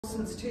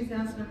Since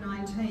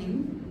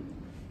 2019.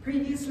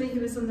 Previously he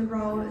was in the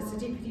role as the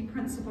Deputy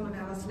Principal of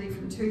Ellerslie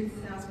from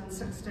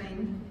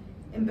 2016,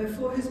 and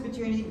before his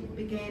journey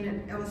began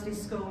at Ellerslie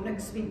School,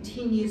 Nick spent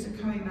 10 years at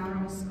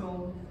Kohimarama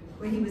School,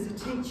 where he was a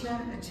teacher,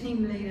 a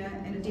team leader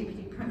and a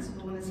Deputy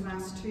Principal in his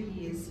last 2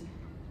 years.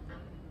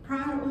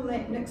 Prior to all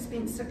that, Nick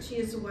spent 6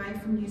 years away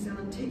from New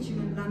Zealand teaching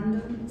in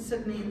London,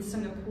 Sydney and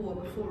Singapore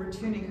before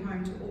returning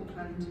home to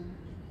Auckland.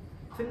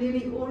 For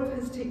nearly all of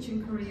his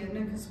teaching career,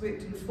 Nick has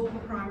worked in full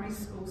primary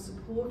school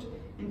support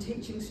and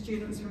teaching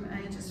students from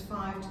ages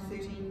 5 to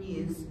 13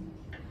 years.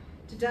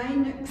 Today,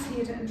 Nick's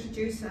here to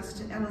introduce us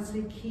to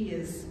Ellerslie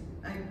Cares,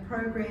 a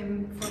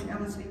program from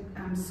Ellerslie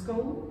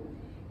School.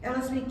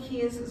 Ellerslie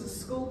Cares is a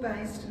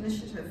school-based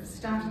initiative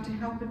started to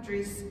help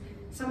address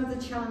some of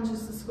the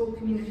challenges the school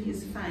community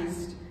has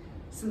faced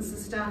since the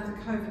start of the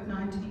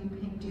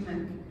COVID-19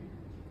 pandemic.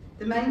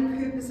 The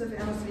main purpose of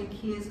Ellerslie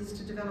Cares is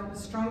to develop a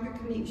stronger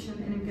connection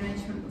and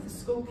engagement with the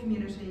school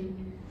community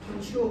to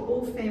ensure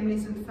all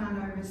families in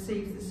whānau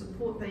receive the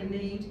support they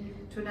need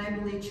to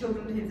enable their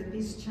children to have the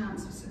best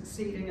chance of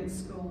succeeding at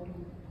school.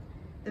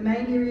 The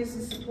main areas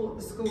of support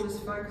the school is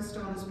focused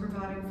on is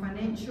providing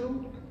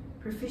financial,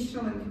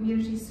 professional and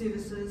community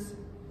services,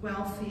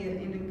 welfare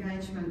and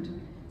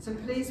engagement. So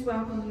please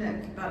welcome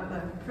Nick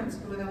Butler,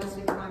 Principal of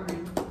Ellerslie Primary.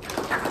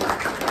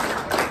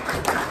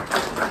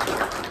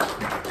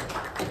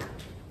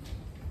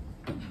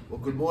 Well,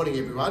 good morning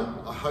everyone.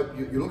 I hope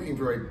you're looking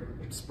very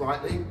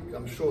sprightly.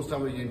 I'm sure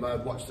some of you may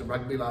have watched the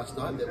rugby last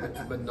night, that went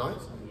to midnight.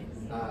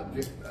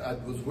 It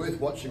was worth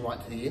watching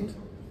right to the end.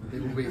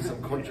 There will be some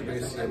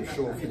controversy, I'm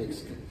sure, for the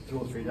next 2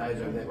 or 3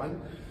 days over that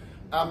one.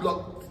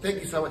 Look,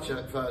 thank you so much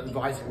for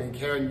inviting me.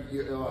 Karen,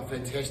 you are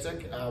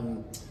fantastic.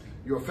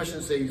 Your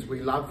efficiencies we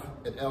love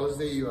at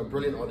Ellerslie. You are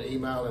brilliant on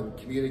email and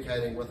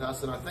communicating with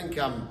us, and I think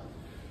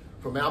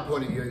from our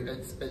point of view,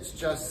 it's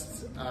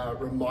just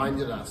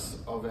reminded us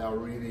of our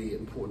really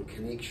important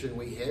connection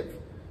we have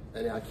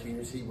in our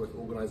community with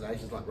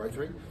organisations like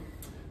Rotary.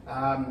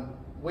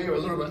 We were a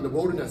little bit in the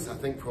wilderness, I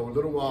think, for a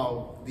little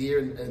while there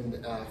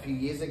a few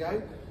years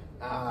ago,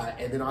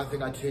 and then I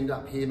think I turned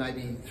up here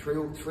maybe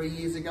three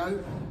years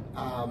ago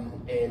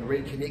and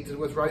reconnected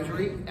with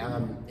Rotary,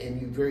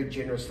 and you very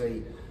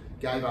generously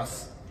gave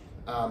us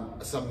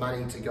some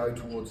money to go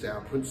towards our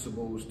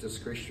Principal's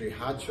Discretionary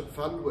Hardship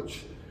Fund,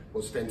 which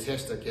was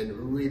fantastic and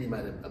really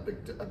made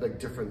a big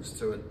difference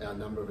to a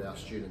number of our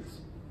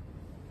students.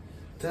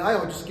 Today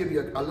I'll just give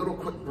you a little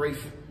quick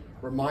brief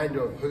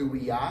reminder of who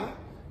we are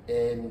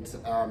and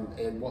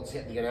what's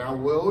happening in our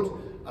world,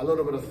 a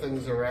little bit of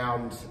things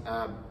around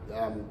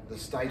the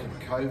state of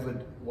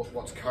COVID,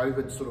 what's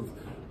COVID sort of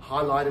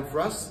highlighted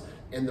for us,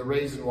 and the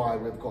reason why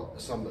we've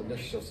got some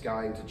initiatives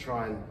going to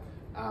try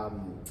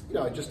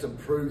and just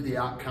improve the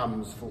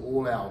outcomes for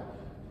all our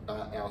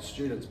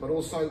students, but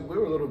also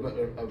we're a little bit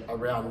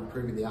around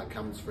improving the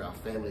outcomes for our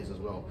families as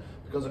well,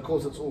 because of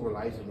course it's all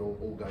related and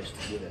all goes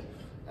together.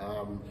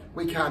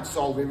 We can't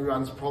solve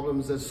everyone's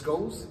problems as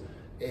schools,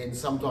 and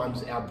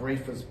sometimes our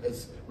brief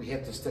is we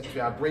have to stick to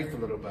our brief a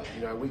little bit.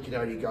 We can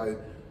only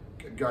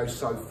go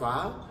so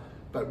far,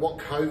 but what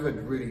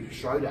COVID really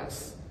showed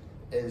us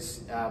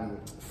is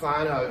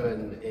whānau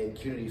and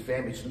community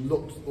families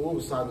all of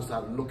a sudden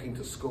started looking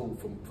to school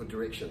for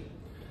direction.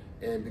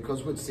 And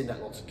because we'd send out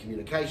lots of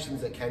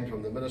communications that came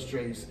from the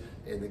ministries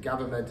and the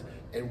government,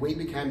 and we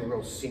became a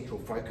real central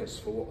focus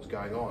for what was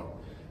going on.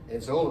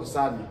 And so all of a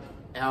sudden,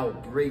 our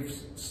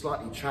briefs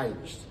slightly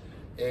changed.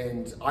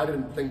 And I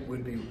didn't think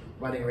we'd be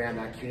running around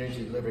our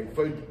community delivering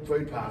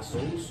food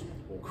parcels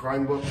or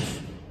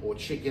Chromebooks or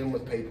check in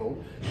with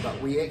people,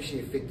 but we actually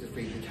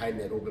effectively became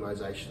that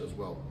organisation as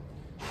well.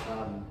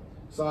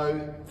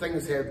 So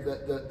things have,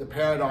 the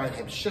paradigm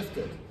has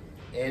shifted,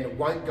 and it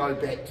won't go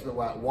back to the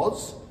way it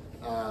was.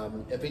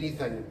 If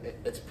anything,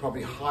 it's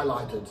probably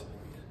highlighted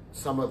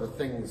some of the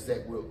things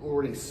that were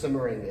already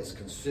simmering as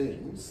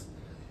concerns,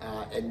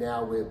 and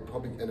now we're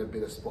probably in a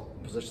better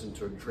position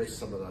to address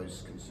some of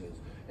those concerns.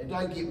 And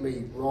don't get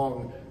me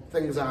wrong,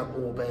 things aren't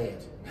all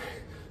bad.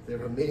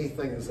 There are many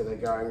things that are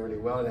going really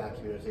well in our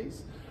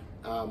communities,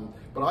 but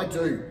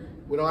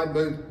when I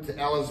moved to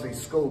Ellerslie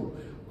School,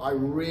 I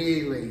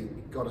really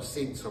got a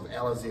sense of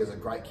Ellerslie as a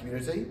great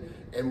community.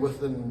 And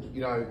within,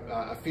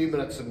 a few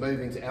minutes of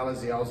moving to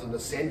Ellerslie, I was in the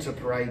Santa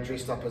parade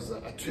dressed up as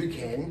a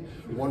toucan,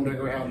 wandering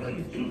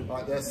around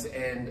like this,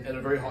 and in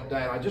a very hot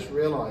day. And I just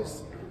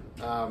realised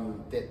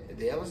that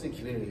the Ellerslie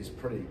community is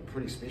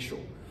pretty special.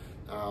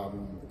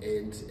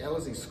 And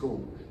Ellerslie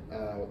School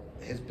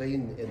has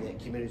been in that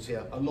community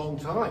a long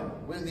time.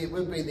 We've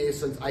been there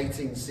since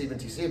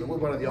 1877. We're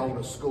one of the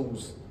oldest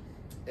schools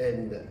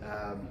in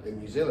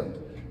New Zealand,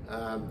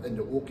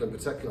 into Auckland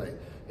particularly.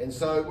 And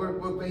so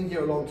we've been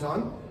here a long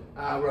time.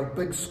 We're a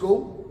big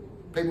school.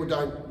 People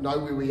don't know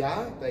where we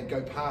are. They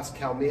go past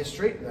Kalmare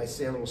Street and they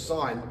see a little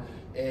sign,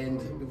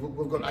 and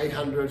we've got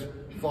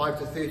 800 5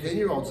 to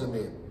 13-year-olds in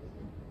there,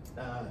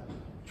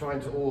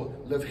 trying to all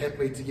live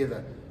happily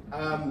together.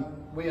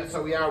 We are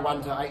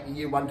a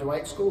year 1 to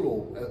 8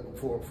 school,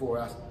 or for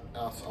us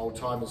old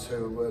timers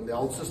who were in the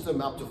old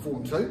system, up to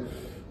Form 2.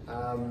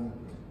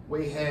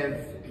 We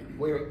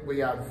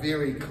are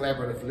very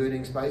collaborative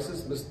learning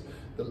spaces.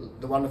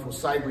 The wonderful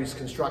Sainsbury's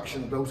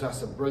Construction built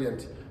us a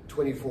brilliant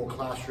 24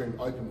 classroom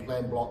open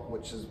plan block,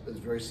 which is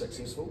very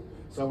successful.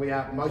 So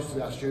most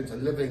of our students are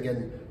living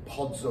in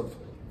pods of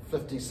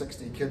 50,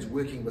 60 kids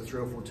working with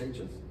 3 or 4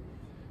 teachers.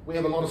 We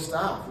have a lot of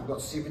staff. We've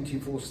got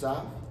 74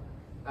 staff.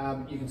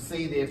 You can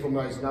see there from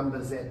those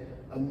numbers that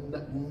a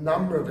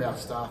number of our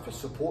staff are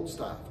support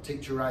staff,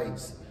 teacher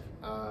aides,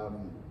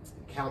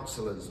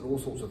 counsellors, and all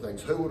sorts of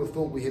things. Who would have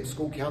thought we had a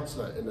school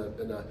counsellor in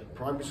a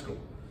primary school?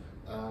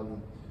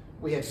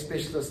 We have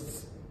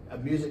specialists, a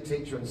music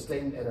teacher and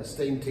a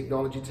STEAM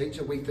technology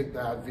teacher. We think they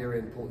are very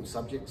important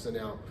subjects in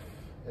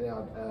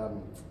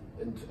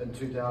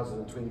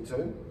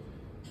 2022.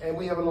 And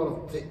we have a lot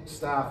of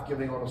staff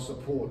giving on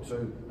support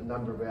to a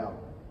number of our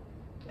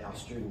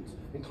students,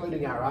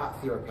 including our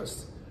art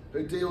therapist,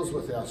 who deals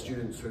with our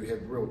students who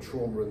have real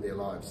trauma in their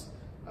lives.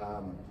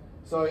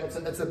 So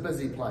it's a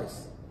busy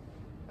place.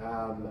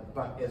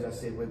 But as I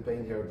said, we've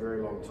been here a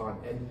very long time.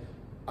 And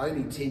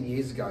only 10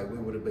 years ago, we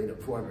would have been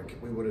at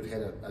 400. We would have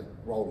had a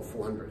roll of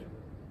 400,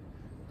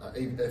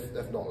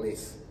 if not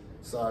less.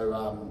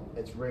 So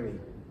it's really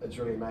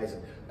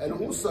amazing. And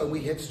also,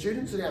 we have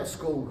students in our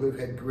school who've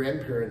had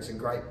grandparents and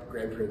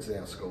great-grandparents in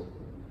our school,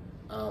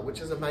 which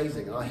is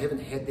amazing. I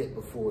haven't had that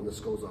before in the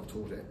schools I've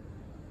taught at.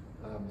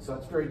 So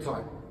it's very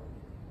tight.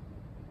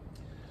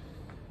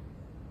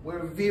 We're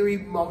a very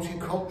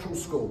multicultural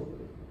school.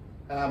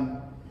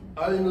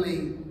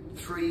 Only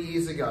 3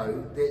 years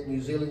ago, that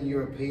New Zealand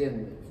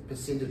European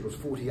percentage was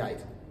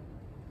 48.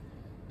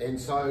 And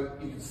so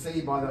you can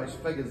see by those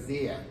figures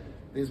there,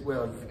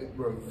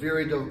 we're a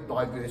very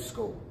diverse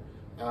school.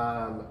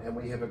 And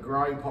we have a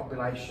growing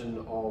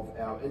population of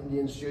our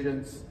Indian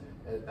students,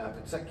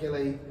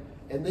 particularly.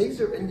 And these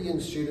are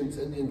Indian students,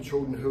 Indian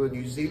children who are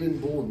New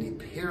Zealand born. Their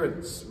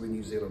parents were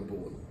New Zealand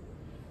born.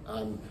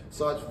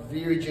 So it's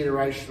very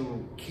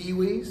generational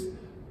Kiwis,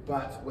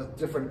 but with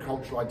different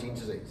cultural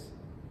identities.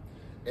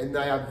 And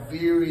they are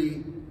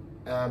very,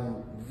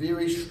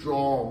 very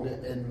strong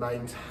in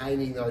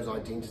maintaining those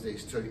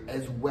identities too,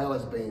 as well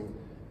as being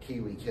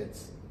Kiwi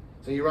kids.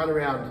 So you run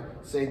around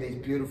seeing these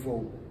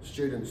beautiful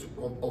students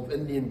of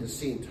Indian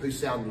descent who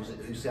sound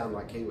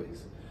like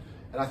Kiwis.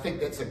 And I think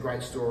that's a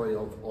great story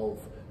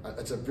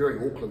it's a very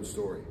Auckland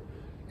story.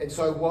 And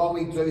so while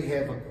we do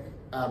have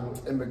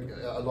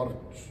a lot of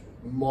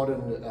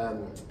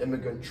modern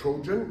immigrant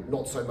children,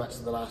 not so much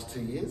in the last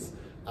 2 years,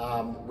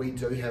 we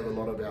do have a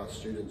lot of our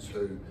students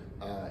who,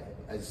 as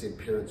I said,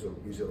 parents are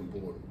New Zealand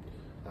born.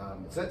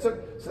 So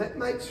that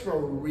makes for a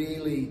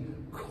really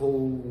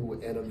cool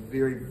and a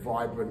very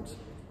vibrant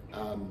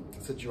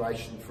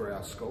situation for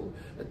our school.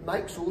 It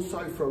makes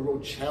also for a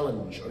real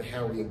challenge on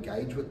how we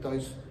engage with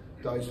those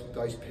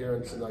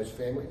parents and those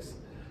families.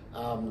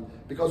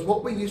 Because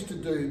what we used to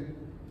do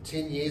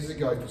 10 years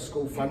ago for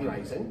school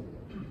fundraising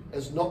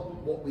is not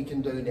what we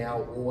can do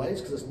now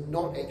always, because it's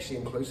not actually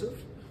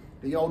inclusive.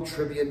 The old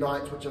trivia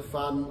nights, which are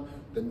fun,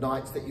 the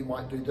nights that you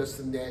might do this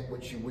and that,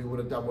 which we would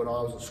have done when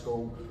I was at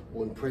school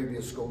or in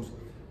previous schools,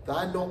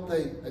 they're not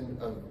the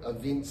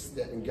events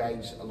that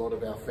engage a lot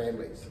of our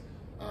families.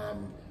 A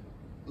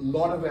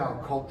lot of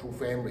our cultural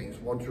families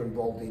want to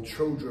involve their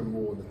children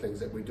more in the things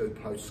that we do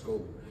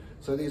post-school.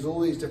 So there's all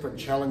these different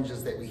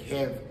challenges that we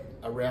have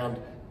around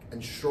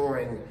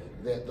ensuring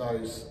that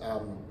those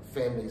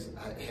families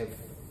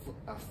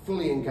are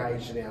fully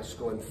engaged in our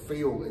school and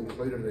feel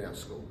included in our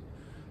school.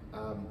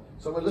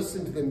 So we're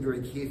listening to them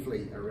very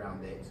carefully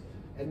around that.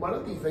 And one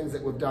of the things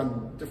that we've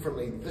done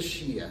differently this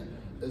year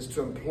is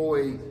to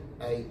employ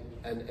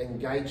an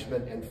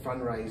engagement and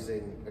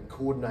fundraising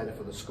coordinator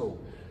for the school.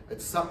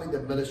 It's something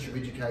the Ministry of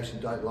Education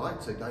don't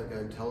like, so don't go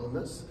and tell them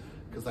this,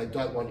 because they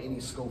don't want any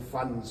school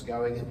funds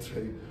going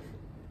into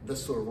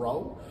this sort of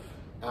role.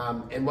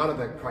 And one of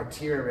the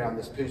criteria around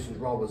this person's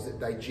role is that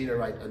they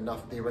generate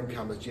enough, their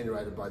income is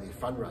generated by their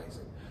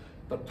fundraising.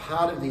 But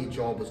part of their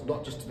job is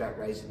not just about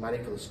raising money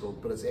for the school,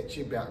 but it's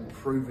actually about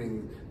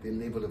improving their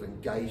level of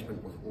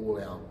engagement with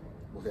all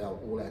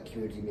our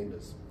community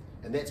members.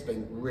 And that's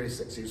been really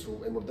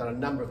successful, and we've done a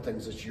number of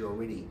things this year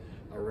already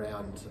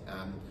around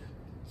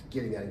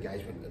getting that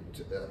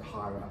engagement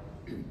higher up.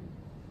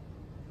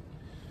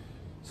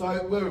 So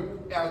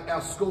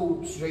our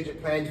school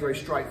strategic plan is very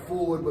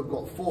straightforward. We've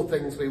got 4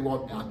 things we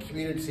want our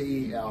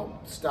community, our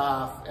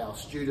staff, our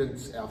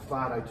students, our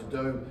whānau to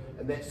do,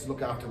 and that's to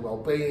look after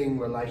wellbeing,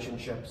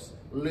 relationships,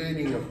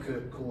 learning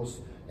of course,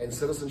 and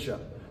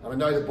citizenship. And I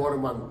know the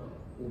bottom one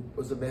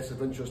was a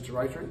massive interest to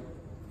Rotary.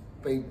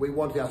 We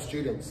want our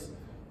students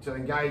to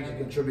engage and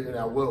contribute in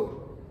our world.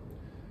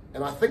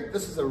 And I think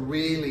this is a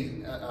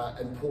really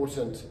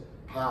important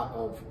part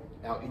of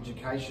our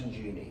education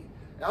journey.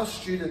 Our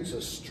students,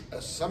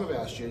 some of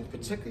our students,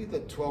 particularly the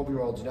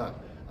 12-year-olds and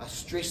up, are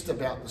stressed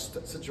about the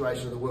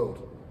situation of the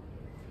world.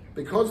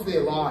 Because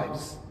their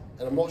lives,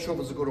 and I'm not sure if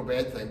it's a good or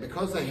bad thing,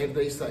 because they have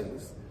these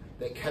things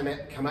that come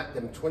at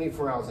them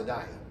 24 hours a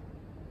day,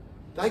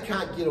 they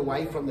can't get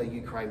away from the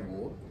Ukraine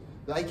war,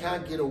 they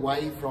can't get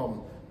away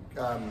from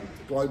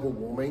global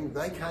warming.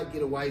 They can't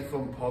get away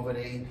from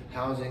poverty,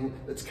 housing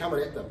that's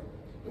coming at them.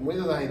 And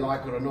whether they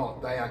like it or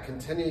not, they are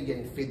continually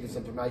getting fed this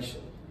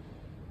information.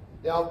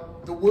 Now,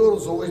 the world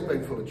has always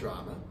been full of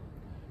drama,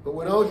 but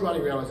when I was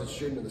running around as a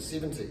student in the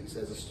 70s,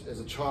 as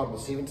a child in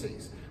the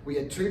 70s, we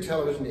had 2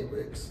 television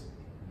networks.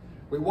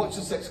 We watched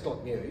the 6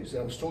 o'clock news,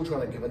 and I'm still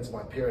trying to convince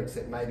my parents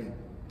that maybe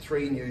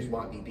 3 news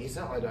might be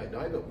better, I don't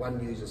know, but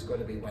 1 news has got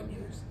to be 1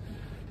 news.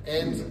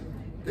 And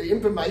the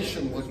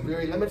information was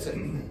very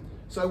limited.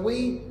 So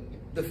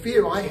the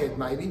fear I had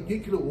maybe,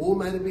 nuclear war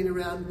may have been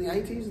around in the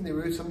 80s, and there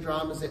were some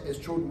dramas that as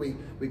children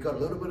we got a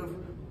little bit of,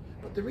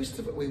 but the rest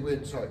of it we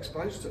weren't so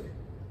exposed to.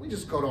 We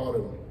just got on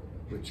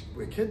and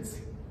we're kids,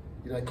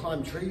 you know,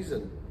 climbed trees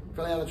and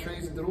fell out of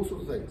trees and did all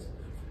sorts of things.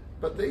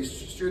 But these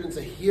students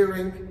are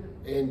hearing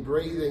and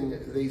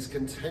breathing these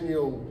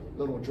continual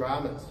little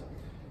dramas.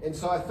 And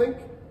so I think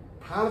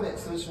part of that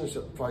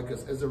citizenship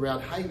focus is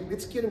around, hey,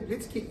 let's get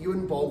you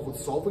involved with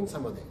solving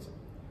some of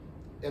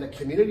that in a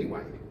community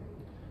way.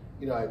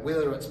 You know,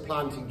 whether it's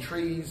planting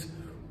trees,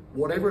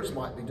 whatever it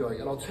might be doing.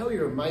 And I'll tell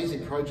you an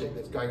amazing project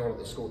that's going on at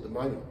the school at the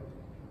moment.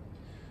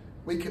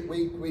 We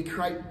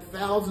create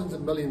thousands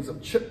and millions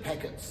of chip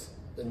packets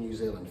in New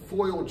Zealand,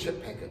 foil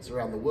chip packets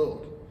around the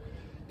world.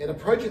 And a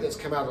project that's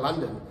come out of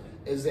London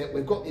is that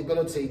we've got the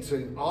ability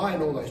to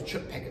iron all those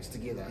chip packets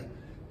together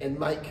and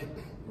make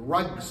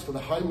rugs for the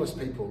homeless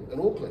people in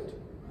Auckland.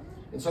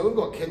 And so we've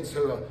got kids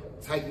who are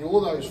taking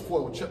all those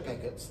foil chip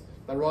packets,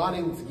 they're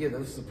ironing them together.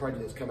 This is a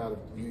project that's come out of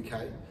the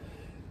UK.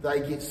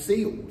 They get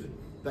sealed,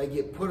 a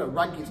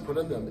rug gets put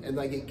in them, and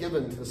they get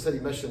given to the city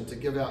mission to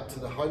give out to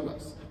the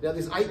homeless. Now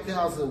there's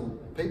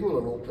 8,000 people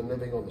in Auckland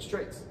living on the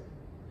streets.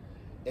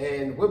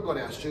 And we've got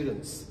our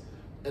students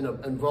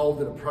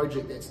involved in a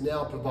project that's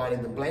now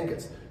providing them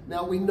blankets.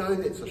 Now we know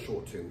that's a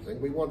short-term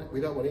thing. We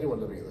don't want anyone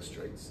living in the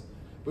streets.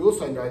 We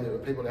also know there are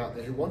people out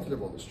there who want to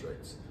live on the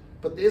streets.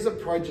 But there's a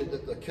project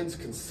that the kids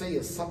can see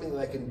as something that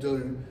they can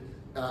do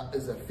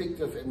is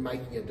effective in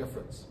making a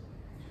difference.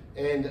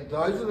 And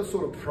those are the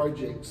sort of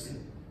projects,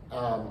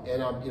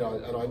 and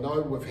I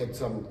know we've had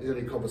some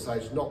early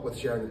conversations, not with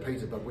Sharon and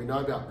Peter, but we know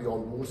about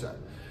Beyond Water.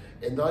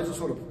 And those are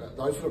sort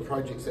of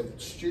projects that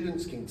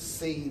students can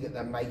see that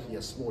they're making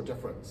a small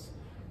difference.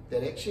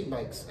 That actually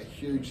makes a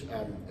huge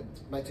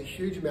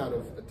amount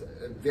of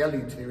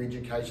value to their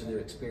education, their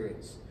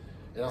experience.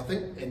 And I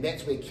think, and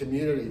that's where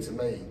community to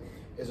me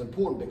is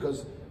important,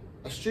 because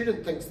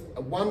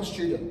one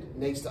student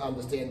needs to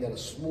understand that a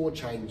small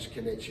change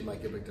can actually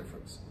make a big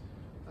difference.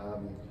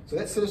 So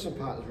that citizen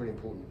part is really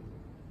important.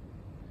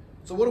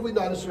 So what have we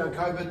noticed around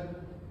COVID?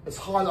 It's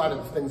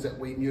highlighted the things that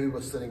we knew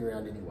were sitting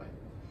around anyway.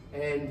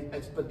 And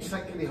it's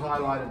particularly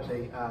highlighted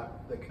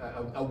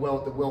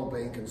the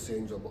well-being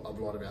concerns of a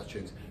lot of our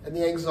students. And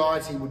the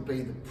anxiety would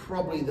be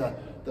probably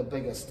the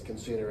biggest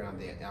concern around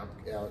there.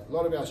 A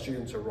lot of our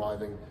students are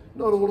arriving,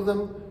 not all of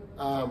them,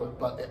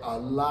 but a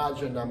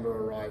larger number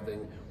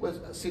arriving with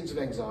a sense of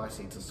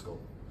anxiety to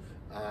school.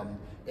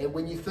 And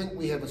when you think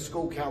we have a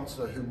school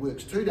counsellor who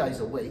works 2 days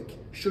a week,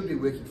 should be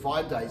working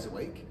 5 days a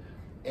week,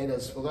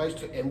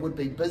 and would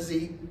be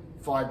busy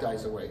 5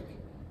 days a week,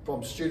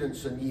 from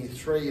students in year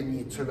 3 and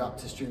year 2 up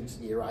to students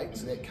in year 8,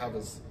 so that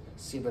covers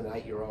 7 and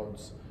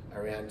 8-year-olds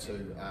around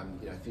to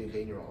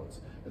 13-year-olds.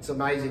 It's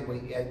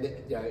amazing,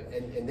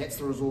 and that's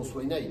the resource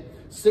we need.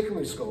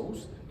 Secondary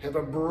schools have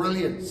a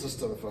brilliant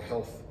system for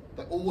health.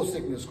 All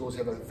secondary schools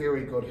have a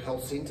very good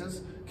health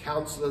centres,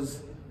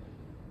 counsellors.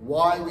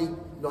 Why are we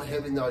not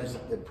having those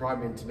at the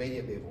primary and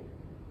intermediate level?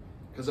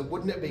 Because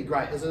wouldn't it be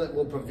great, isn't it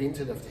more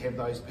preventative to have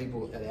those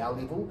people at our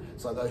level,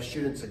 so those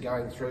students are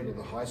going through to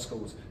the high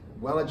schools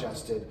well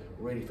adjusted,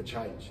 ready for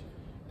change.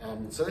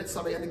 So that's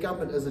something, and the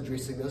government is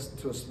addressing this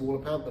to a smaller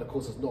part, but of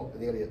course it's not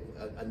nearly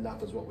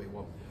enough as what we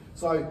want.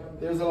 So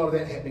there's a lot of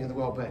that happening in the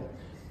wellbeing.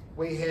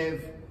 We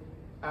have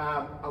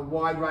a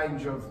wide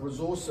range of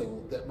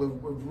resourcing that we've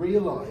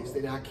realised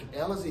that our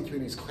Ellerslie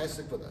community is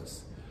classic for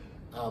this.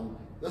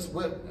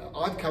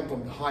 I've come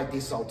from high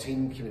decile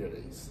 10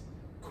 communities,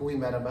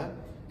 Kohimarama,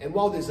 and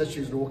while there's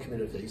issues in all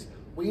communities,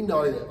 I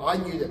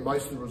knew that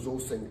most of the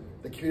resourcing,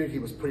 the community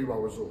was pretty well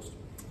resourced.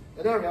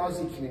 In our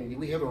Ellerslie community,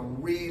 we have a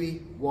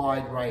really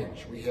wide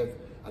range. We have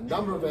a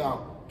number of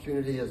our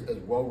community is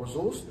well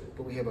resourced,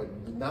 but we have a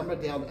number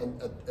down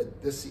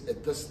at this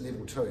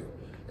level too.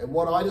 And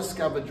what I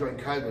discovered during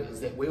COVID is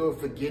that we were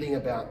forgetting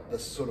about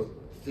this sort of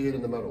third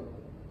in the middle.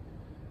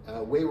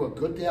 We were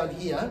good down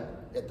here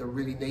at the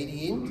really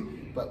needy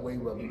end, but we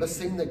were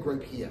missing the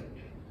group here.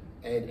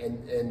 And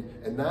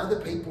they're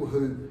the people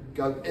who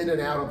go in and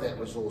out of that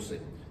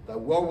resourcing. They're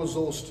well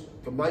resourced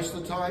for most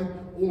of the time.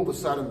 All of a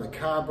sudden the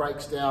car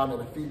breaks down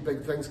and a few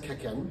big things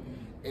kick in,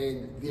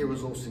 and their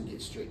resourcing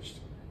gets stretched,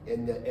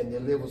 and their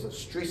levels of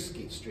stress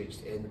get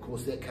stretched, and of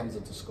course that comes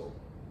into school.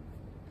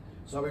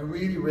 So we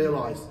really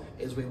realised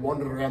as we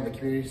wandered around the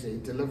community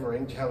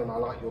delivering, Helen, I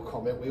like your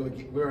comment, we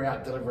were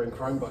out delivering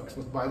Chromebooks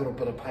with my little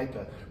bit of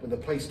paper. When the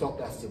police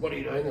stopped us and said, what are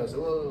you doing? I said,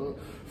 oh,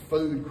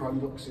 food,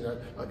 Chromebooks,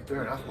 like,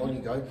 fair enough, on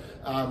you go.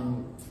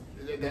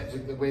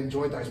 we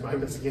enjoyed those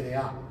moments of getting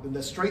out. And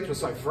the streets were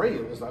so free,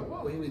 it was like,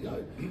 whoa, here we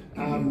go.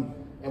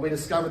 And we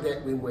discovered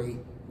that when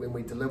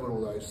we delivered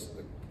all those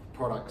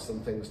products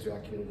and things to our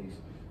communities,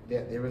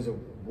 that there is a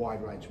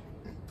wide range.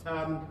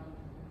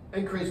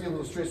 Increased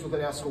levels of stress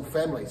within our school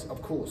families,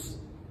 of course.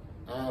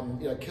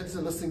 Kids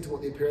are listening to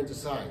what their parents are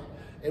saying.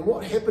 And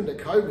what happened at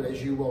COVID,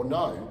 as you well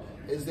know,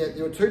 is that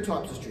there were two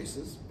types of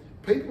stresses.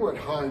 People were at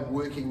home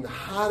working the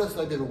hardest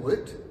they've ever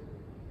worked,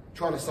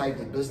 trying to save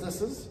their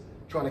businesses,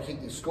 trying to keep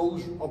their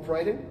schools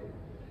operating.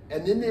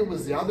 And then there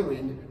was the other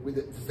end, where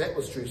that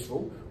was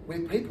stressful, where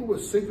people were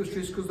super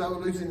stressed because they were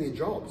losing their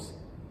jobs.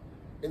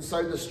 And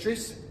so the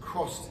stress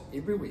crossed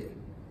everywhere.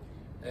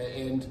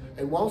 And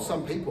while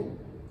some people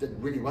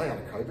did really well out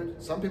of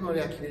COVID, some people in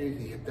our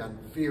community have done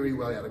very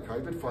well out of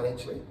COVID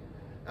financially,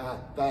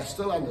 they are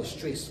still under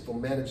stress for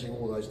managing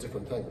all those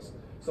different things.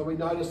 So we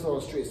noticed a lot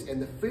of stress.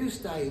 And the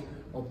first day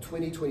of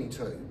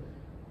 2022,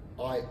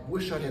 I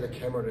wish I'd had a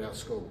camera at our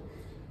school.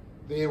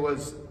 There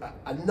was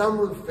a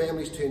number of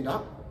families turned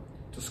up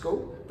to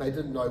school. They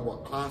didn't know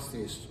what class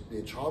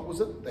their child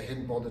was in. They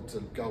hadn't bothered to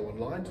go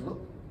online to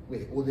look.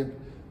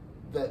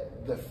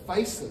 The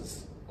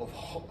faces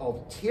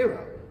of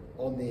terror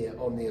on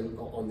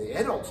the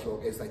adults'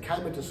 look as they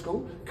came into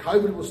school.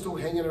 COVID was still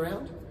hanging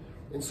around.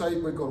 And so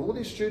we've got all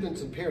these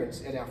students and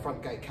parents at our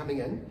front gate coming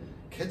in.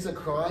 Kids are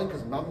crying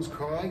because mum's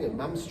crying and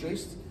mum's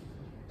stressed.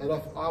 And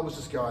I was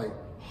just going,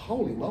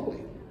 holy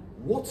moly,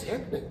 what's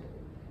happening?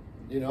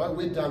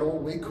 We'd done all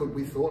we could,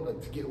 we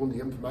thought, to get all the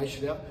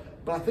information out.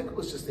 But I think it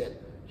was just that,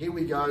 here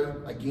we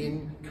go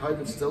again,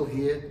 COVID's still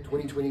here,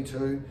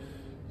 2022.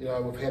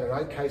 We've had an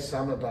okay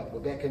summer, but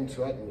we're back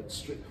into it. And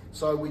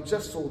so we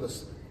just saw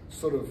this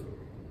sort of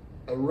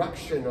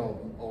eruption of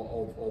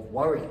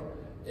worry.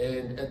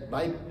 And it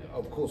made,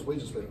 of course, we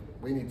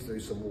need to do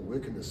some more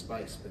work in this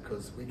space,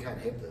 because we can't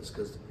have this,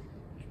 because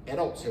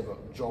adults have a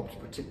job to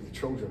protect their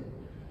children.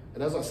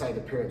 And as I say to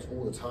parents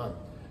all the time,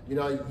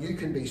 you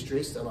can be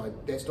stressed, and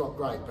that's not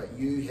great, but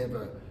you have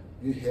a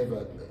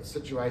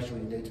situation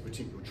where you need to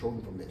protect your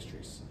children from that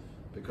stress,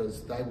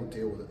 because they will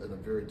deal with it in a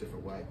very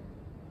different way.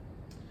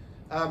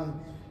 And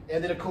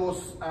then, of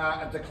course,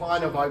 a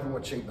decline of overall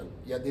achievement.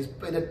 Yeah, there's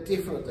been a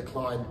definite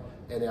decline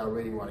in our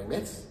reading, writing,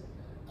 maths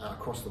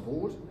across the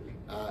board.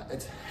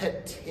 It's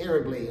hit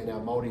terribly in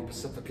our Māori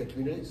Pacifica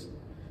communities,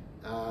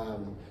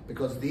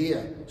 because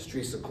their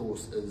stress, of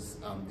course, is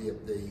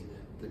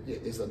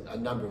there's a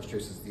number of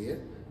stresses there,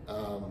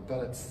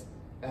 but it's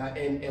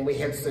and we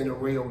have seen a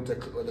real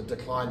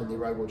decline in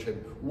their overall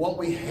achievement. What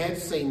we have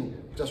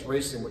seen just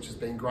recently, which has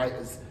been great,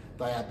 is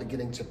they are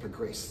beginning to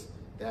progress.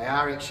 They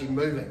are actually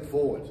moving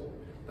forward.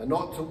 They're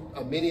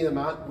not many of them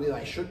aren't where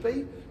they should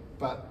be,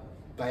 but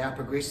they are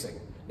progressing.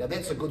 Now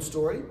that's a good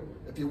story.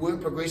 If you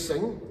weren't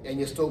progressing and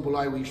you're still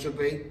below where you should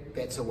be,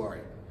 that's a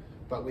worry.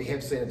 But we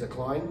have seen a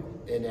decline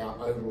in our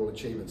overall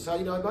achievement. So,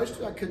 most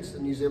of our kids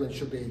in New Zealand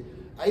should be,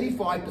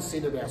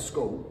 85% of our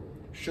school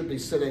should be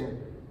sitting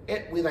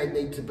at where they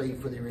need to be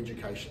for their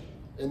education,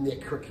 in their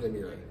curriculum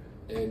area.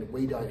 And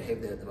we don't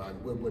have that at the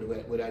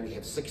moment. We'd only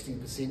have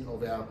 60%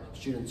 of our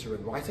students who are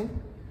in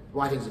writing.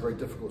 Writing is a very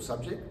difficult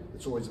subject.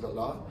 It's always a bit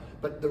lower.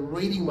 But the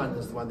reading one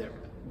is the one that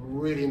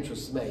really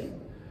interests me,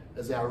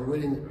 is our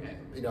reading.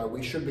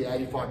 We should be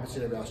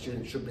 85% of our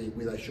students should be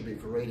where they should be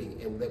for reading,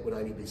 and that would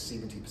only be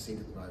 70%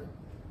 at the moment.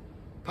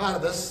 Part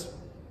of this,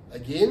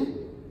 again,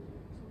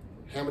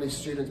 how many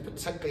students,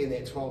 particularly in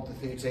that 12 to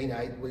 13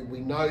 age, we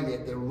know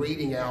that the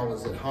reading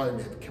hours at home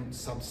have become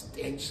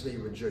substantially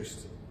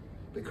reduced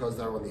because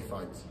they're on their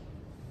phones.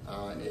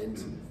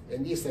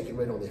 And yes, they can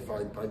read on their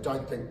phone, but I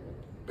don't think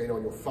being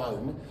on your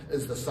phone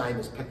is the same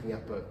as picking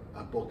up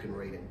a book and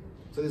reading.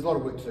 So there's a lot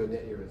of work to do in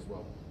that area as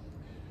well.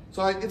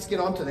 So let's get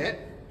on to that.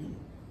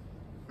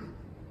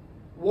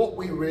 What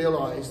we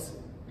realised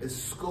is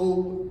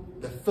school,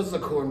 the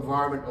physical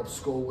environment of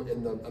school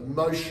and the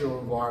emotional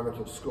environment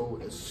of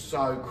school is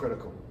so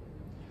critical.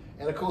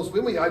 And of course,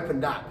 when we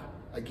opened up,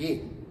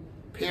 again,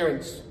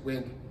 parents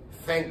went,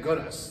 thank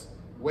goodness,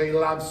 we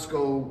love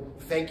school,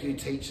 thank you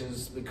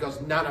teachers,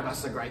 because none of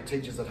us are great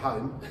teachers at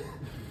home.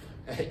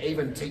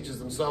 Even teachers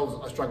themselves,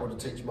 I struggle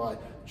to teach my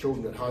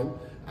children at home.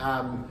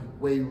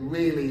 We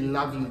really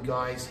love you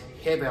guys,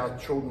 have our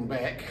children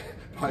back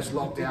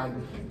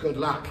post-lockdown, good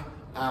luck.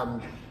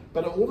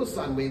 But all of a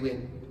sudden we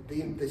went,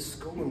 the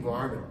school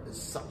environment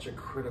is such a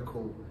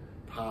critical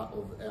part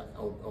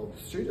of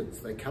students.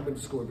 They come into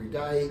school every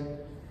day,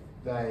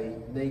 they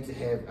need to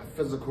have a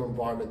physical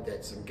environment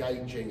that's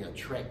engaging,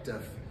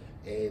 attractive,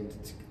 and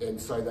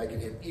so they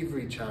can have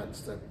every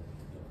chance to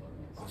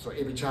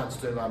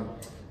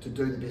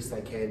do the best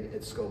they can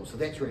at school. So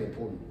that's really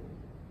important.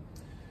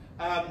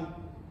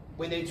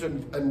 We need to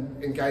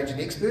engage in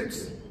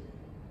experts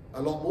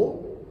a lot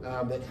more.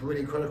 That's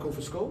really critical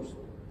for schools.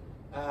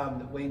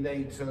 We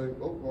need to,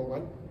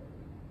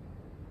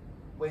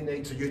 we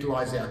need to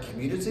utilise our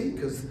community,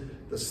 because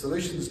the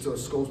solutions to a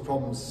school's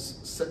problems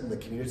sit in the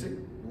community,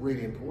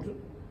 really important.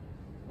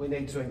 We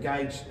need to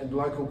engage in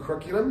local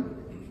curriculum,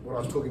 what I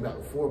was talking about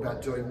before,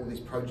 about doing all these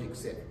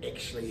projects that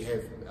actually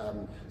have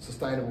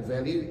sustainable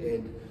value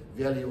and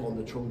value on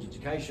the children's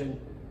education,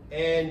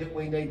 and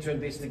we need to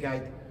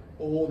investigate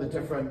all the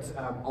different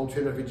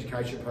alternative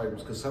education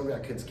programs, because some of our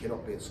kids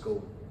cannot be at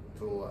school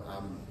for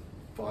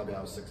 5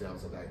 hours, 6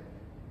 hours a day.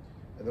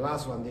 And the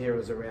last one there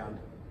is around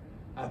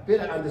a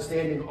better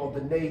understanding of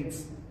the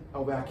needs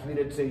of our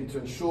community to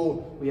ensure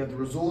we have the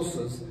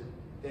resources,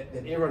 that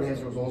everyone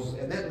has resources,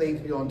 and that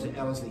leads me on to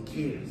Ellerslie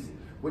Cares,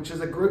 which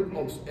is a group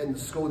in the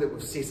school that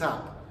we've set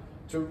up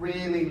to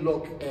really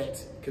look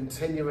at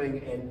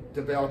continuing and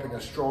developing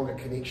a stronger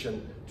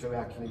connection to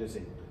our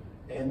community.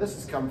 And this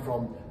has come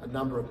from a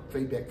number of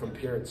feedback from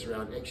parents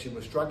around, actually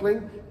we're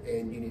struggling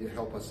and you need to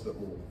help us a bit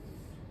more.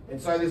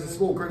 And so there's a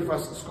small group of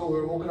us at school who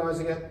are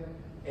organising it,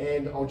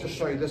 and I'll just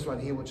show you this one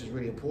here, which is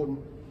really important.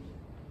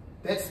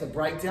 That's the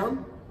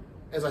breakdown.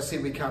 As I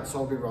said, we can't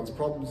solve everyone's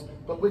problems,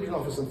 but we can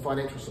offer some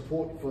financial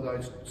support for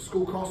those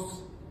school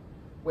costs.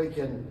 We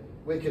can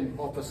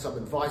offer some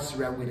advice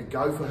around where to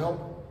go for help,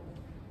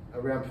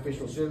 around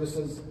professional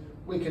services.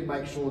 We can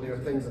make sure there are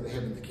things that they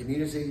have in the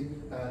community,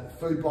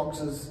 food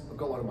boxes. I've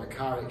got one in my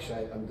car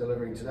actually, I'm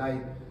delivering today,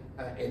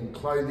 and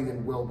clothing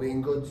and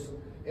wellbeing goods.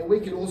 And we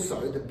can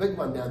also, the big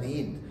one down the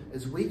end,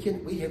 is we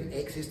have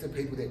access to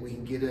people that we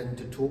can get in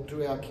to talk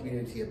to our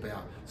community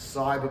about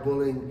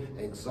cyberbullying,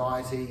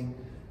 anxiety,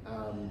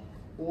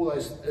 all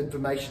those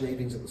information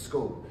evenings at the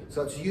school.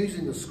 So it's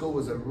using the school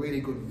as a really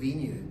good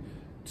venue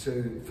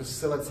to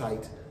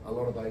facilitate a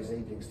lot of those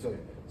evenings too.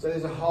 So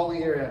there's a whole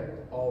area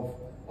of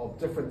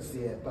difference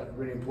there, but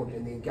really important,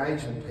 and the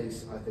engagement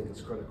piece I think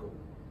is critical.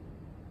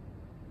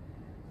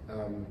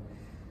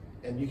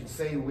 And you can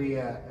see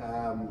where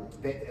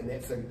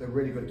that's the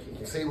really good. You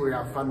can see where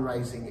our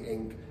fundraising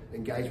and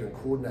engagement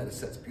coordinator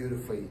sits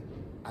beautifully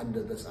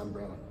under this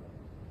umbrella.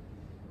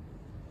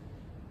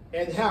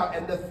 And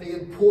the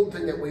important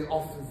thing that we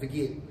often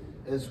forget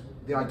is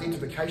the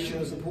identification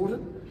is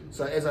important.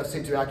 So as I've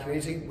said to our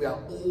community, we are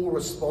all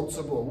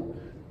responsible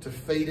to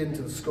feed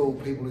into the school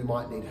people who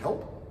might need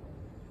help.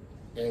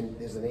 And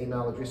there's an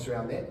email address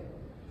around that.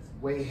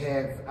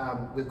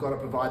 We've got to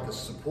provide the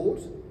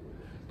support.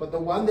 But the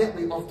one that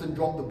we often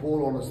drop the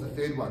ball on is the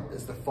third one,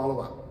 is the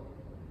follow-up.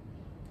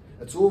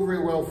 It's all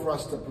very well for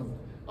us to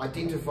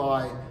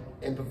identify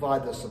and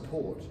provide the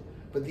support,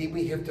 but then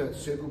we have to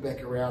circle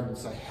back around and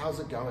say, how's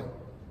it going?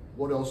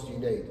 What else do you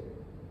need?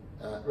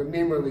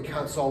 Remember, we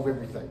can't solve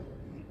everything,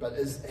 but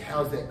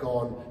how's that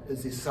gone?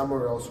 Is there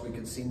somewhere else we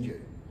can send you?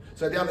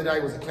 So the other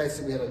day was a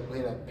classic. We had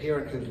a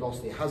parent who's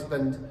lost their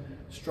husband,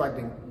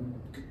 struggling.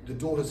 The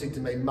daughter said to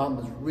me, Mum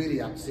is really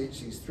upset,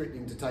 she's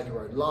threatening to take her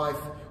own life,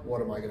 what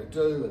am I going to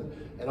do?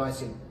 And I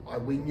said,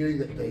 we knew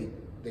that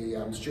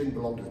the student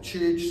belonged to the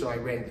church, so I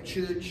rang the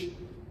church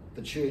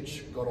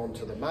got on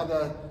to the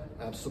mother,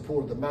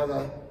 supported the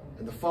mother,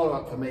 and the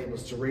follow-up for me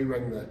was to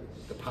re-ring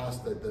the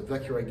pastor, the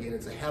vicar again,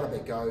 and say, how did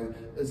that go?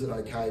 Is it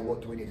okay?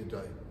 What do we need to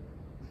do?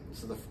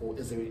 So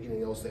is there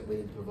anything else that we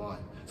need to provide?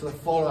 So the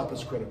follow-up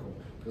is critical,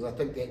 because I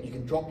think that you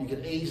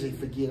can easily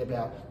forget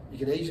about, you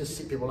can easily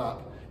set people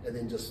up and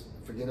then just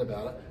forget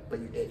about it, but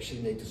you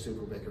actually need to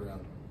circle back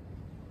around.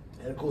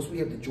 And of course we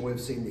have the joy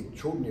of seeing their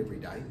children every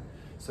day,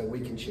 so we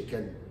can check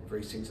in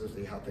very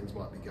sensitively how things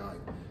might be going.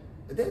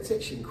 And that's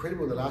actually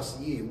incredible. In the last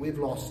year, we've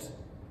lost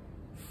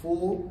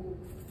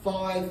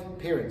 5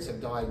 parents have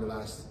died in the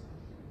last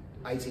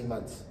 18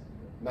 months,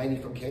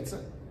 mainly from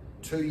cancer,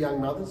 2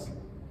 young mothers.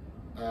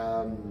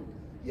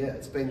 Yeah,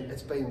 it's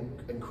been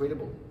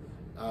incredible.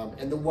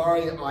 And the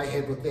worry I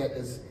have with that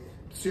is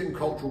certain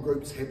cultural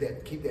groups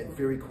keep that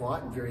very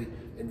quiet and very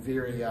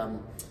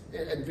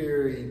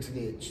to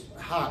their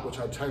heart, which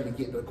I totally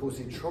get. But of course,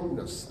 their children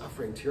are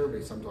suffering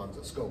terribly sometimes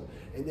at school,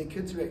 and their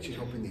kids are actually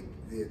helping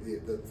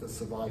the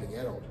surviving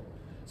adult.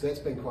 So that's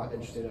been quite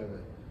interesting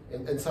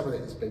and some of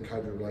that has been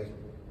COVID related.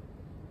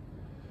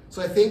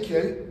 So thank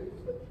you.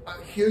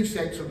 A huge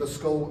thanks from the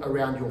school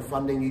around your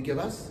funding you give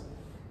us.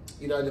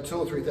 You know, the $2,000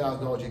 or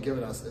 $3,000 you've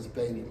given us has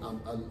been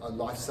a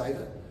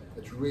lifesaver.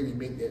 It's really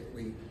meant that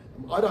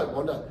I don't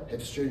want to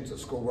have students at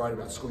school worried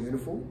about school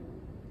uniform.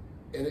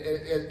 And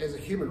as a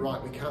human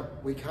right,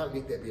 we can't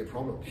let that be a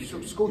problem.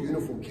 School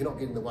uniform cannot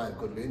get in the way of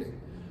good learning.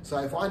 So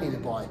if I need to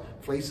buy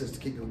fleeces to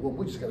keep them warm,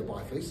 we're just going to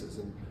buy fleeces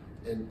and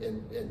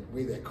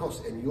wear that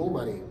cost. And your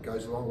money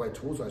goes a long way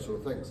towards those sort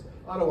of things.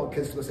 I don't want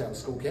kids to miss out on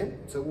school camp,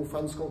 so we'll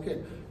fund school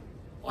camp.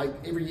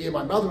 Every year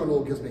my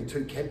mother-in-law gives me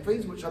 2 camp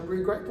fees, which I'm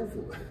very grateful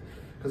for,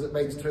 because it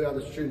means 2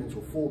 other students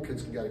or 4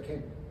 kids can go to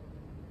camp.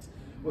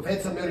 We've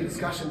had some early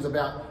discussions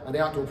about an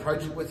outdoor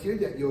project with you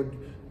that you're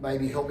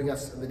maybe helping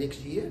us in the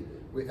next year.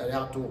 An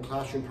outdoor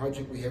classroom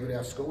project we have at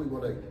our school. We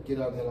want to get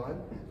over the line.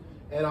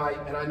 And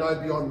I know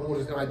Beyond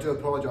Water, and I do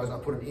apologise, I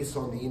put an S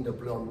on the end of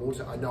Beyond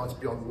Water. I know it's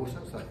Beyond Water,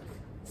 so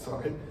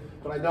sorry.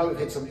 But I know we've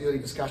had some early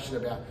discussion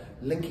about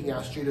linking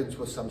our students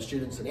with some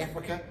students in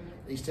Africa,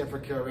 East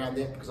Africa, around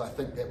that, because I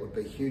think that would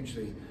be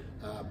hugely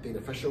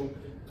beneficial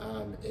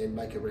and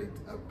make a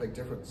big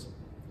difference.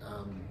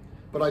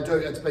 But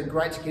it's been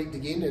great to connect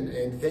again,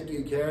 and thank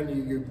you, Karen.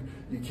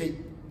 You keep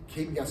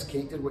keeping us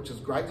connected, which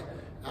is great.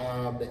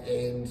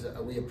 And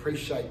we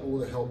appreciate all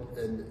the help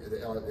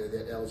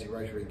that Ellerslie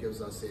Rotary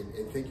gives us,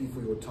 and thank you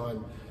for your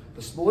time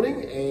this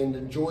morning, and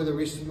enjoy the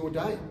rest of your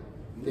day.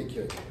 Thank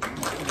you.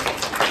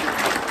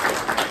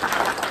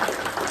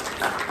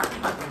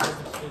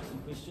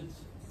 Questions?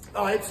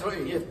 Oh,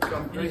 absolutely, yeah.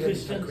 I'm very happy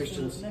to take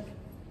questions.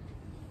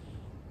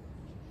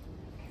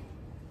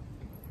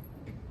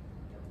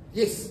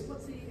 Yes.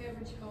 What's the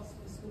average cost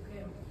for a school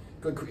camp?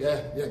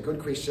 Good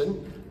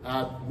question.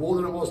 More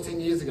than it was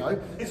 10 years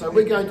ago. So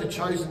we're going to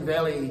Chosen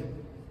Valley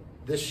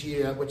this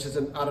year, which is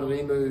in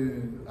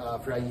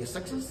Araremu for our year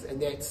sixes,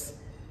 and that's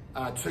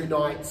 2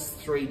 nights,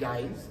 3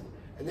 days,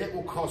 and that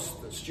will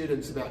cost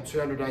students about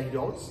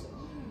 $280,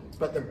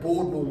 but the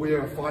board will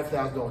wear a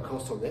 $5,000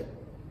 cost on that,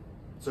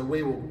 so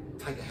we will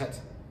take a hit.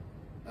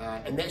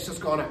 And that's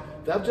just gone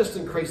up. They've just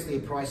increased their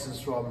prices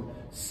from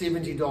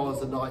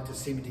 $70 a night to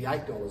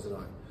 $78 a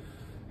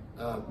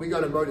night. We go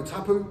to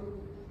Motutapu,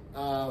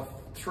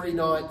 3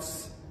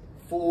 nights,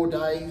 4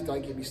 days.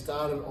 Don't get me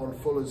started on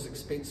Fuller's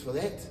expense for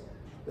that.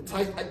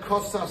 It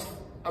costs us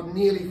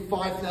nearly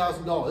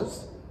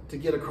 $5,000 to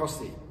get across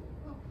there.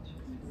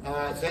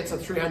 So that's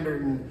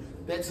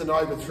that's an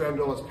over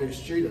 $300 per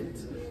student.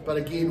 But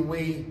again,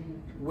 we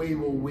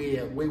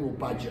will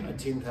budget a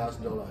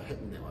 $10,000 hit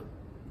in that one.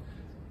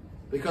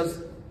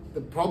 Because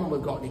the problem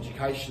we've got in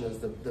education is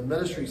the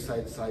ministry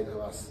say to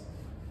us,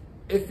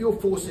 if you're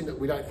forcing it,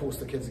 we don't force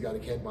the kids to go to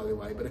camp, by the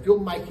way, but if you're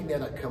making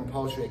that a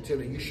compulsory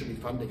activity, you should be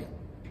funding it.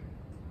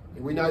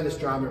 And we know this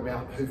drama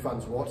about who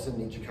funds what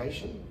in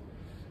education.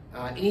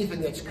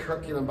 Anything that's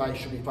curriculum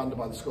based should be funded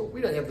by the school.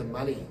 We don't have the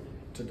money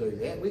to do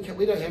that. We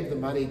don't have the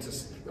money to,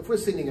 if we're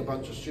sending a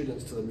bunch of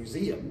students to the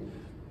museum,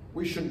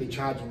 we shouldn't be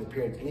charging the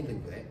parents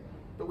anything for that,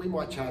 but we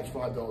might charge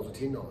 $5 or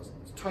 $10.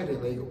 It's totally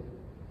legal.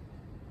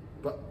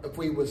 But if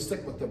we would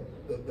stick with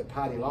the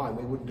party line,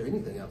 we wouldn't do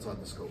anything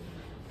outside the school.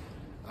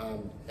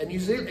 And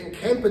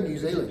camp in New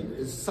Zealand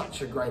is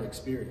such a great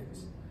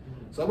experience.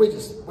 So we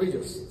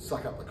just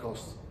suck up the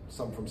costs,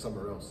 some from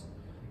somewhere else.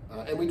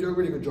 And we do a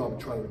really good job of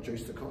trying to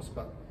reduce the cost,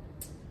 but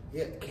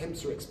yeah,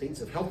 camps are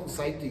expensive. Health and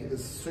safety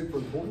is super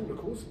important, of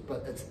course,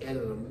 but it's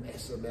added a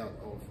massive amount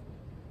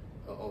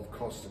of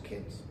cost to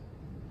camps.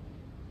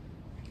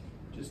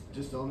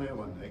 Just on that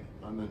one, Nick,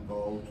 I'm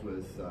involved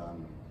with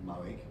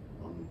MOEC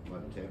on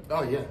Motutapu.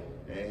 Oh yeah,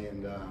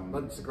 and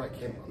it's a great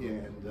camp. Yeah,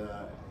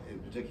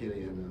 and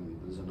particularly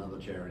there's another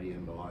charity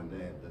in behind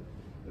that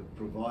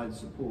provides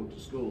support to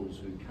schools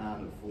who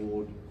can't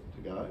afford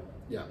to go.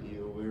 Yeah, are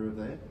you aware of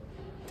that?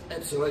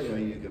 Absolutely. So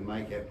you can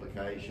make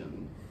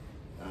application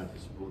to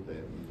support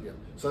that. Yeah.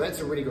 So that's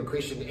a really good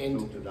question. And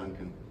talk to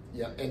Duncan.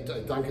 Yeah, and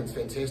Duncan's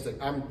fantastic.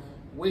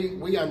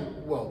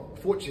 Well,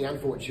 fortunately,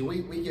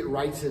 unfortunately, we get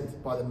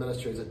rated by the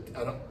ministry as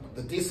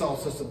the decile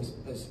system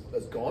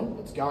is gone.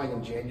 It's going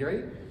in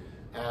January.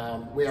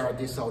 We are a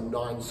decile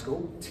 9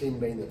 school, 10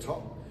 being the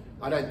top.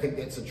 I don't think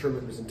that's a true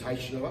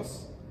representation of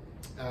us.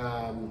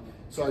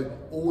 So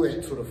all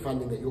that sort of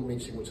funding that you're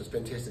mentioning, which is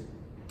fantastic,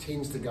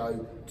 tends to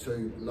go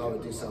to lower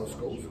decile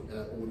schools,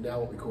 or now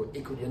what we call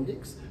equity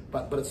index,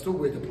 but it's still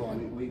worth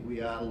applying.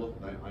 We are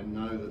looking, I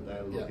know that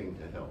they're looking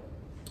to help.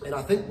 And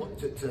I think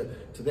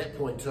to that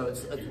point too,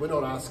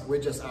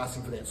 we're just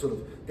asking for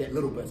that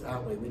little bit,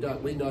 aren't we?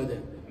 We know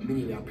that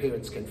many of our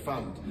parents can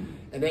fund.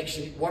 And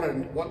actually, what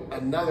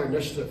another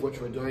initiative which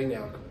we're doing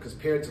now, because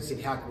parents have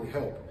said, how can we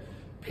help?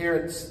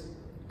 Parents,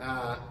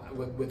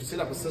 we've set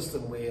up a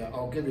system where,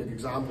 I'll give you an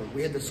example.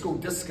 We had the school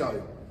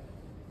disco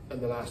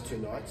in the last 2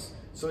 nights.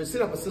 So we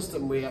set up a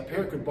system where a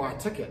parent could buy a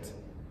ticket,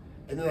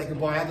 and then they could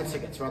buy other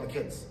tickets for other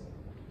kids.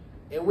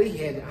 And we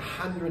had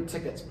 100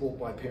 tickets bought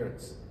by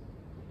parents.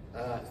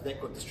 That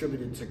got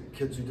distributed to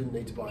kids who didn't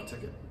need to buy a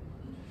ticket.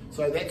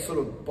 So that sort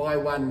of buy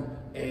one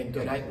and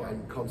donate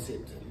one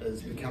concept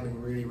is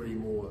becoming really, really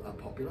more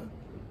popular.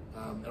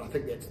 And I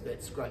think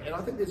that's great. And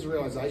I think there's a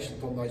realisation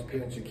from those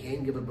parents who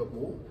can give a bit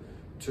more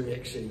to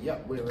actually, yeah,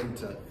 we're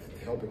into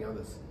helping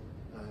others.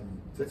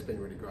 So that's been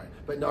really great.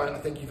 But no, I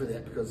thank you for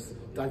that, because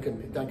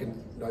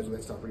Duncan knows all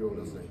that stuff really well,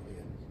 doesn't he?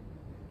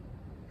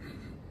 Yeah.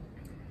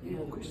 Any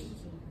more questions?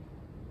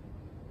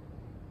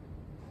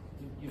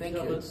 You've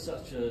covered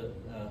such a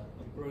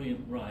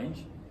brilliant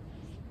range.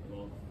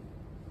 Well,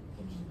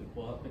 I'll just be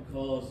quiet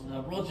because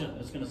Roger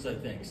is going to say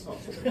thanks.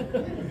 I'd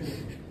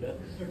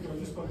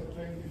just like to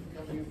thank you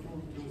for coming and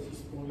talking to us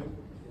this morning.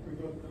 We've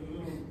got a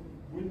little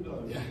window,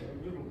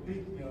 a little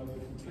peek now of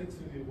the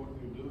complexity of what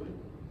you're doing.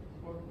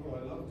 What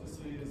I love to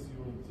see is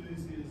your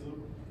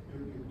enthusiasm.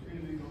 You've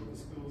clearly got the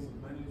skills of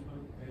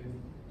management and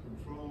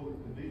control that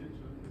you needed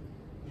to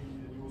in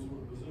your sort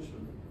of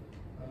position.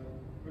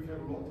 We've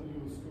had a lot to do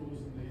with schools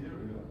in the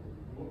area.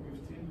 What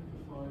we've tended to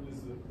find is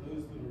that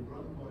those that are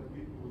run by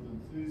people with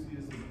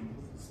enthusiasm and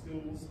with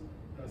skills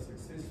are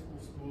successful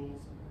schools.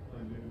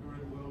 They do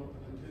very well,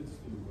 and the kids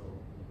do well.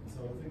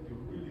 So I think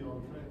you're really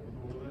on track with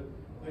all of that.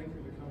 Thank you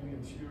for coming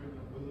and sharing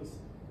that with us,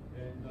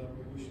 and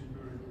we wish you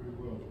very, very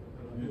well.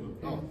 And I have a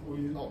pen for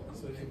you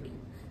so you can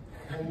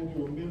hold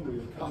your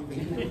memory of coming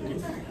here.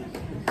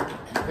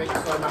 Thank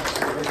you so much.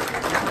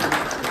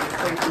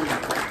 Thank you.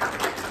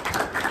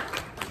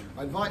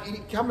 I invite you,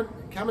 come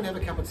and have a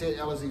cup of tea at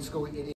Ellerslie School.